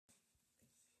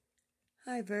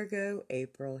Hi Virgo,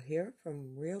 April here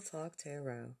from Real Talk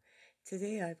Tarot.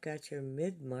 Today I've got your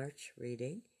mid-March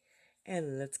reading,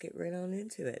 and let's get right on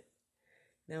into it.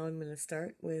 Now I'm going to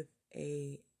start with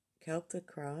a Celtic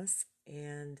cross,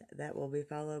 and that will be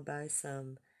followed by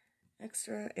some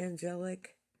extra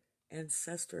angelic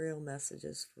ancestral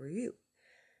messages for you.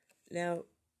 Now,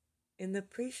 in the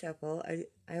pre-shuffle, I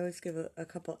always give a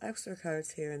couple extra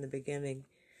cards here in the beginning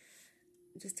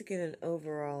just to get an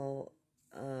overall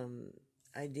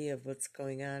idea of what's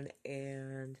going on,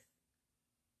 and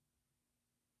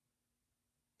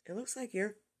it looks like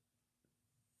you're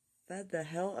fed the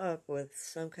hell up with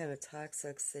some kind of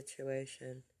toxic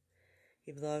situation.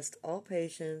 You've lost all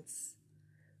patience,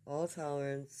 all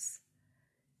tolerance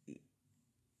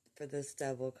for this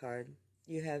devil card.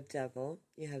 You have devil,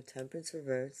 you have temperance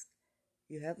reversed,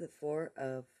 you have the four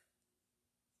of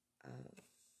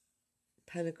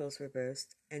pentacles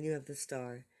reversed, and you have the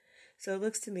star. So it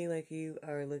looks to me like you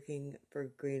are looking for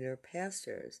greener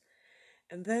pastures.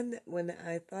 And then when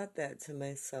I thought that to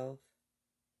myself,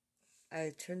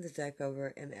 I turned the deck over,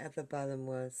 and at the bottom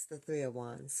was the Three of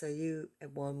Wands. So you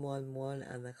at 111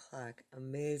 on the clock.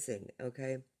 Amazing,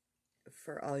 okay?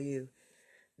 For all you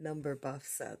number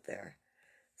buffs out there.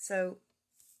 So,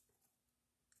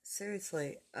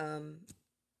 seriously,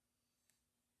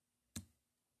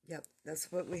 yep,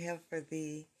 that's what we have for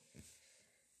the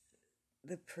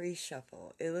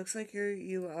pre-shuffle. It looks like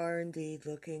you are indeed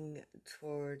looking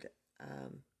toward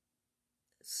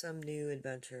some new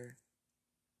adventure.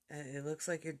 And it looks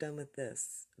like you're done with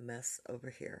this mess over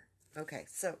here. Okay,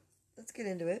 so let's get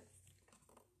into it.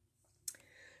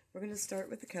 We're going to start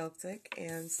with the Celtic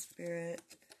and Spirit.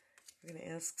 We're going to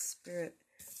ask Spirit,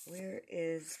 where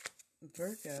is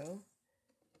Virgo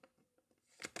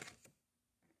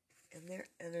and their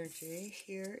energy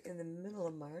here in the middle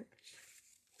of March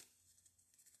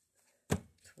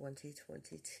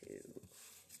 2022?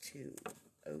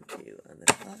 2:02 on the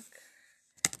clock.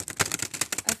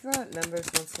 I throw out numbers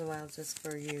once in a while just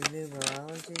for you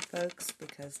numerology folks,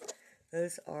 because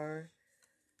those are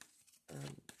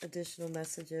additional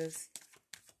messages.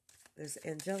 There's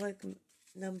angelic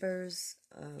numbers.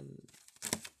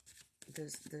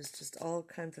 There's just all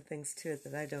kinds of things to it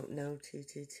that I don't know.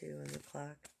 222 on the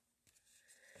clock.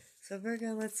 So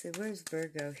Virgo, let's see. Where's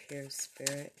Virgo here,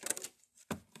 Spirit?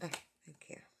 Ah, thank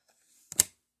you.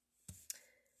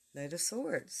 Knight of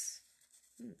Swords.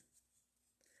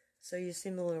 So you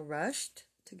seem a little rushed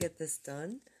to get this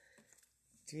done.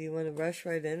 Do you want to rush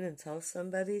right in and tell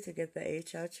somebody to get the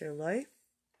H out your life?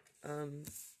 I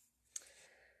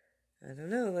don't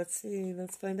know. Let's see.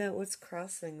 Let's find out what's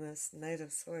crossing this Knight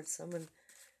of Swords. Someone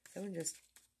just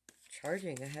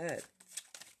charging ahead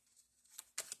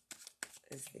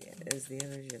is the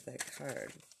energy of that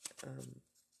card.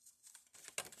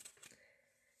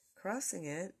 Crossing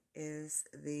it is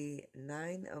the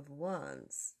Nine of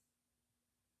Wands.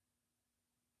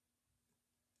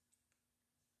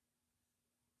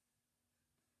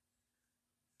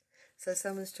 So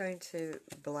someone's trying to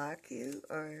block you,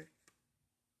 or...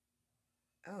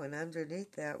 Oh, and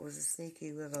underneath that was a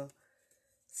sneaky little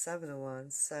Seven of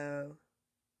Wands. So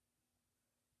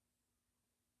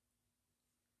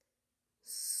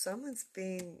someone's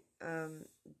being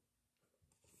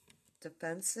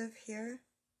defensive here,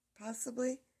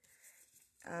 possibly.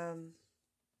 And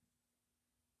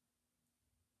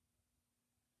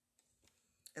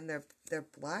they're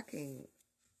blocking.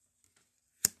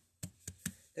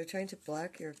 They're trying to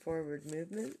block your forward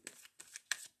movement.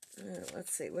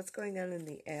 Let's see. What's going on in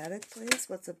the attic, please?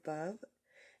 What's above?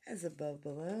 As above,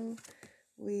 below.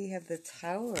 We have the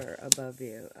Tower above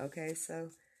you. Okay,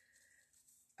 so...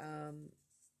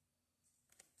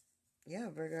 yeah,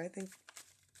 Virgo, I think...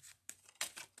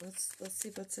 Let's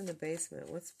see what's in the basement.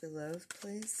 What's below,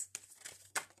 please?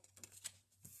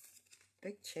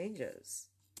 Big changes.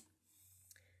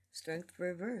 Strength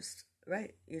reversed.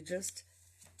 Right, you're just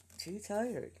too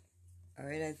tired.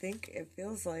 Alright, I think it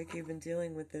feels like you've been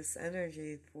dealing with this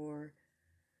energy for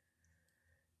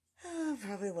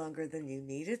probably longer than you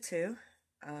needed to.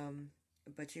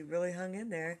 But you really hung in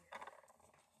there.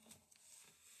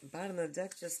 Bottom of the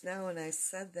deck just now when I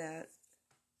said that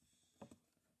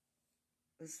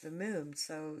was the moon.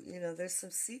 So, there's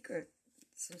some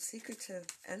secretive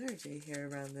energy here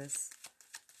around this.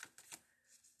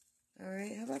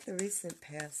 Alright, how about the recent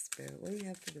past, Spirit? What do you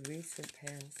have for the recent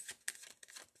past?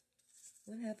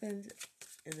 What happened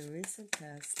in the recent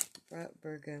past brought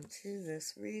Virgo to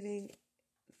this reading,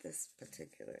 this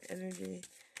particular energy,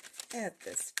 at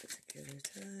this particular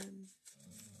time?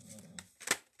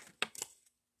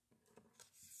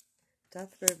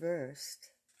 Death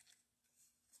reversed.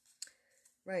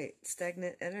 Right,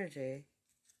 stagnant energy.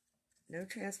 No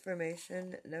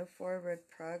transformation, no forward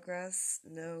progress,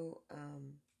 no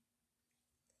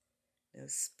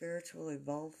spiritual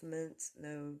evolvement,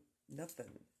 no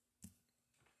nothing.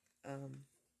 Um,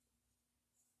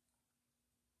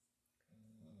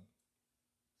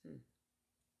 hmm.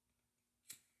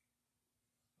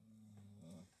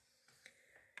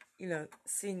 You know,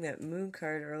 seeing that moon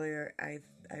card earlier, I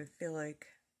feel like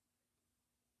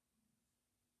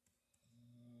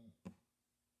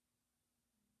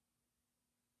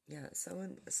yeah,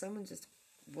 someone just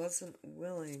wasn't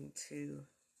willing to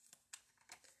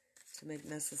make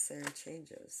necessary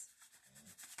changes.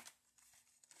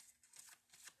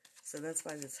 So that's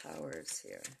why the tower is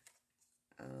here.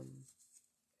 Um,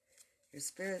 your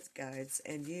spirit guides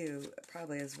and you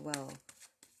probably as well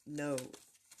know.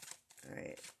 All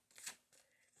right.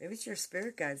 Maybe it's your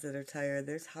spirit guides that are tired.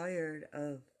 They're tired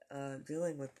of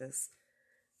dealing with this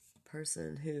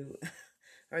person who,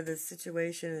 or this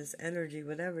situation, this energy,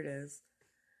 whatever it is.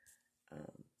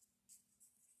 Um,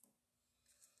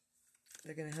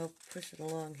 they're going to help push it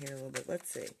along here a little bit. Let's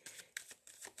see.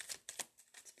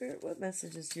 Spirit, what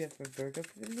messages do you have for Virgo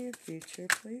for the near future,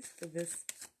 please, for this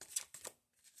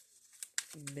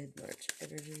mid-March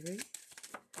energy read?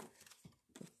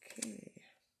 Okay.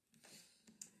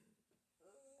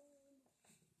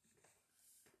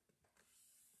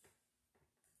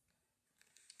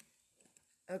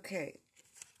 Okay.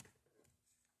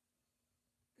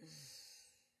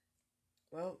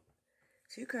 Well,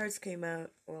 two cards came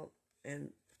out. Well,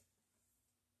 and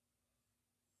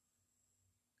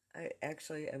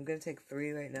I'm going to take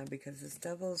three right now because this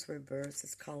Devil's Reverse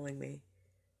is calling me.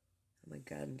 Oh my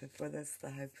God, and before that's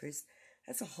the High Priest.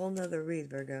 That's a whole nother read,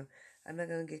 Virgo. I'm not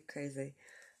going to get crazy.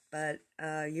 But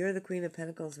you're the Queen of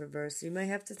Pentacles reversed. You might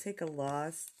have to take a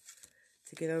loss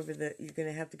to get over you're going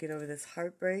to have to get over this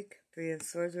heartbreak. Three of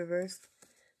Swords reversed.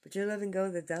 But you're letting go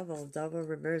of the Devil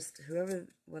reversed.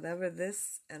 Whatever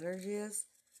this energy is,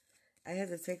 I had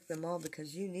to take them all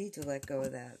because you need to let go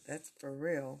of that. That's for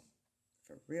real.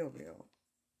 For real, real.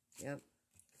 Yep.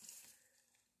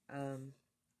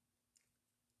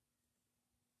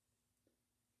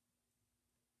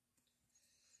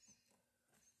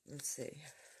 Let's see.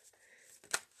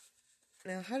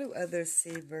 Now, how do others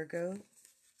see Virgo?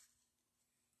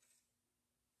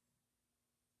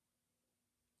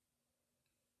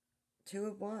 Two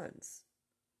of Wands.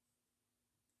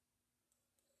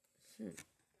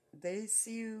 They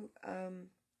see you,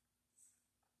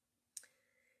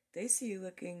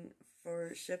 looking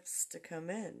for ships to come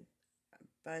in.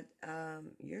 But,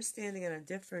 you're standing on a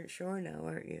different shore now,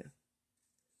 aren't you?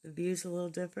 The view's a little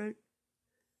different.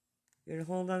 You're in a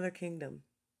whole other kingdom.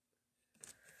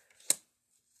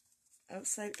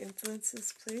 Outside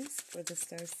influences, please, for the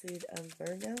starseed of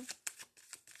Virgo.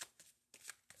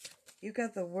 You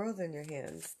got the world in your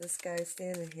hands. This guy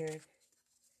standing here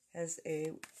has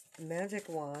a magic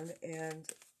wand and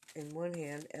in one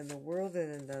hand and the world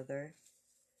in another.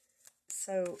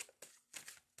 So,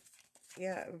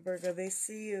 yeah, Virgo, they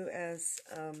see you as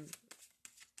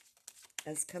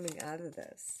coming out of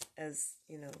this, as,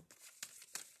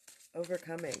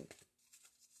 overcoming.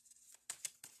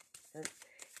 And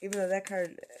even though that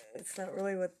card, it's not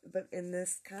really but in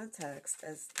this context,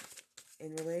 as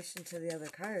in relation to the other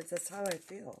cards, that's how I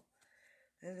feel.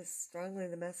 That is strongly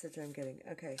the message I'm getting.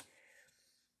 Okay.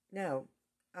 Now,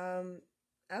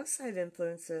 outside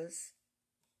influences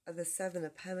are the Seven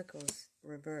of Pentacles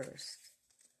reversed.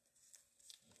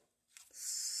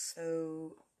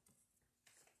 So,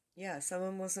 yeah,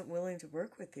 someone wasn't willing to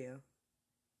work with you.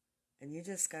 And you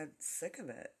just got sick of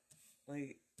it.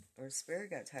 Or spirit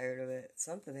got tired of it.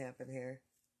 Something happened here.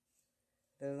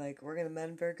 They're like, we're going to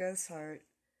mend Virgo's heart,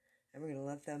 and we're going to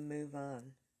let them move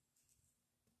on.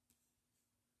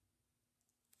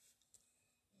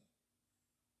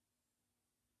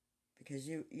 Because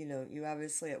you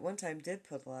obviously at one time did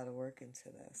put a lot of work into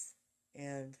this.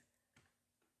 And,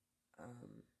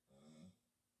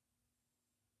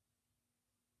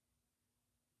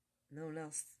 no one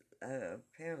else,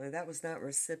 apparently that was not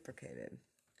reciprocated.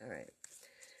 All right.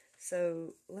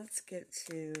 So let's get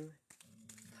to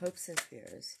hopes and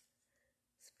fears.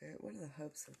 Spirit, what are the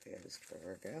hopes and fears for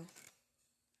Virgo?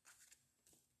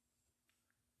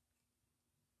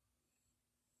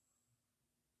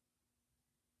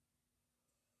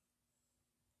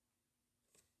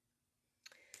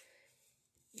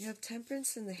 You have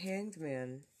Temperance and the Hanged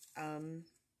Man. I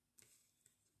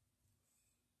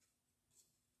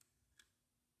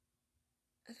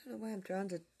don't know why I'm drawn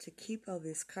to keep all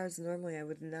these cards. Normally I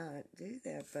would not do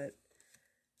that, but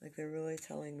like they're really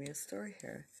telling me a story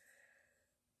here.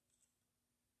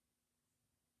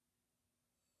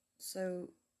 So,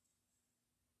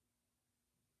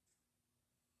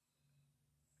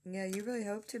 yeah, you really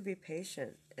hope to be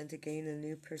patient and to gain a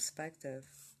new perspective.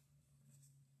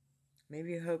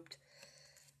 Maybe you hoped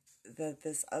that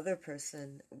this other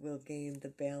person will gain the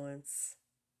balance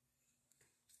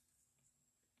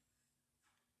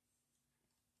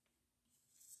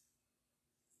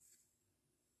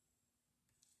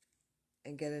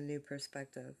and get a new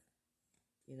perspective,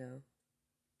 you know,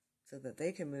 so that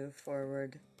they can move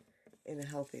forward in a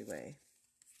healthy way.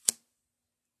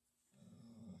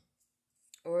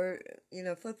 Or,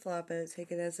 flip flop it,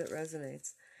 take it as it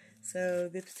resonates. So,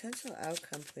 the potential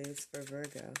outcome, please, for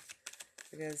Virgo,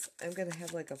 because I'm going to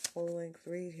have like a full length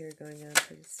read here going on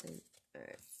pretty soon.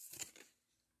 Alright.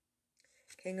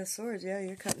 King of Swords, yeah,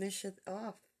 you're cutting this shit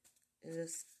off. It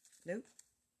is, nope.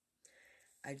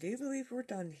 I do believe we're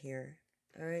done here.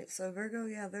 Alright, so Virgo,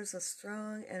 yeah, there's a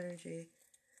strong energy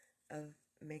of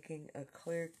making a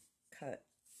clear cut.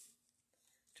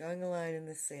 Drawing a line in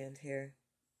the sand here.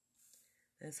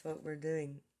 That's what we're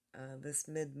doing this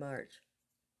mid-March.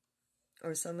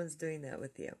 Or someone's doing that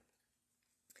with you.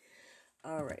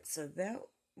 Alright, so that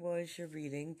was your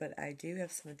reading, but I do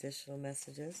have some additional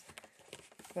messages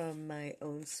from my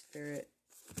own spirit,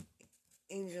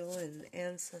 angel, and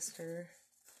ancestor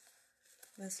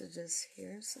messages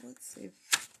here. So let's see.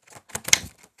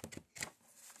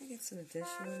 I get some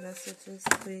additional messages,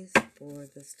 please, for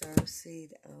the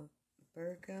starseed of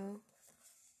Virgo.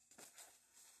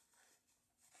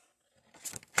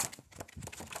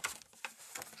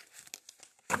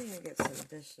 I think I get some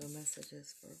additional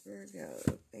messages for Virgo.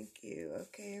 Thank you.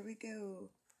 Okay, here we go.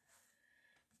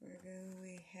 Virgo,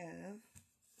 we have...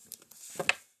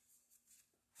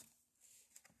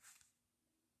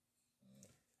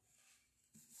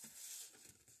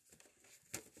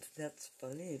 That's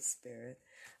funny, Spirit.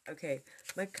 Okay,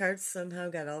 my cards somehow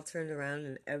got all turned around,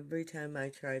 and every time I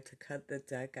tried to cut the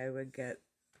deck, I would get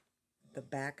the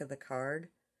back of the card.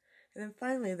 And then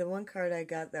finally, the one card I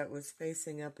got that was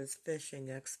facing up is Fishing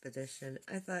Expedition.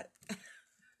 I thought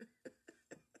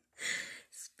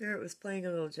Spirit was playing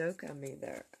a little joke on me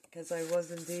there, because I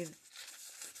was indeed.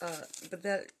 But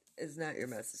that is not your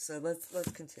message. So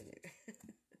let's continue.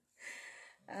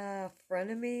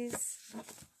 Frenemies.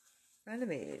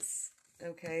 Frenemies.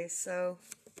 Okay, so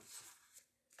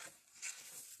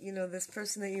this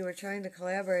person that you were trying to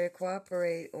collaborate,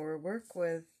 cooperate, or work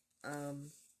with,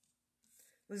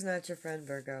 was not your friend,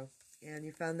 Virgo, and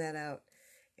you found that out,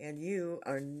 and you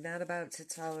are not about to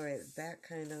tolerate that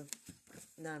kind of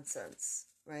nonsense,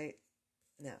 right?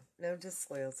 No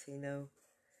disloyalty, no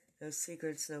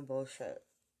secrets, no bullshit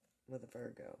with a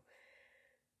Virgo.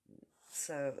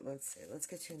 So let's see, let's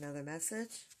get you another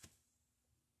message.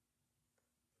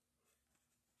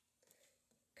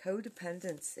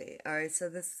 Codependency. All right, so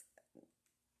this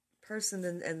person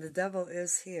and the devil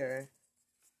is here.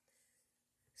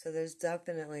 So there's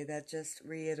definitely, that just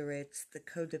reiterates the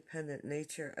codependent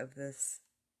nature of this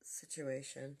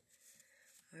situation.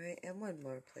 All right, and one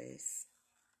more, please.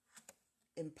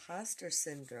 Imposter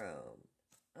syndrome.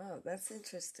 Oh, that's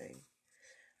interesting.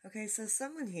 Okay, so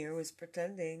someone here was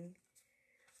pretending,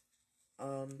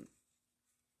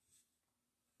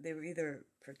 they were either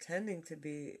pretending to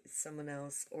be someone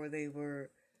else, or they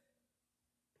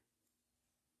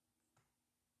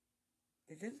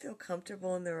didn't feel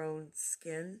comfortable in their own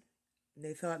skin. And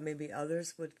they thought maybe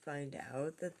others would find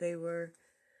out that they were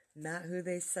not who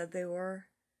they said they were.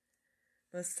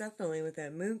 Most definitely with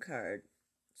that moon card.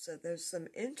 So there's some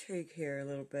intrigue here a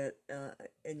little bit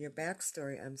in your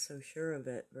backstory. I'm so sure of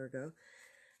it, Virgo.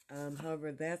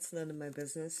 However, that's none of my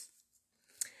business.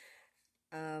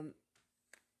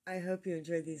 I hope you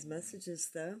enjoyed these messages,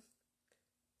 though.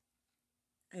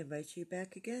 I invite you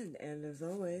back again. And as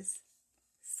always,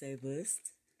 stay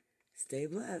blessed,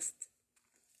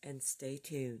 and stay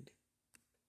tuned.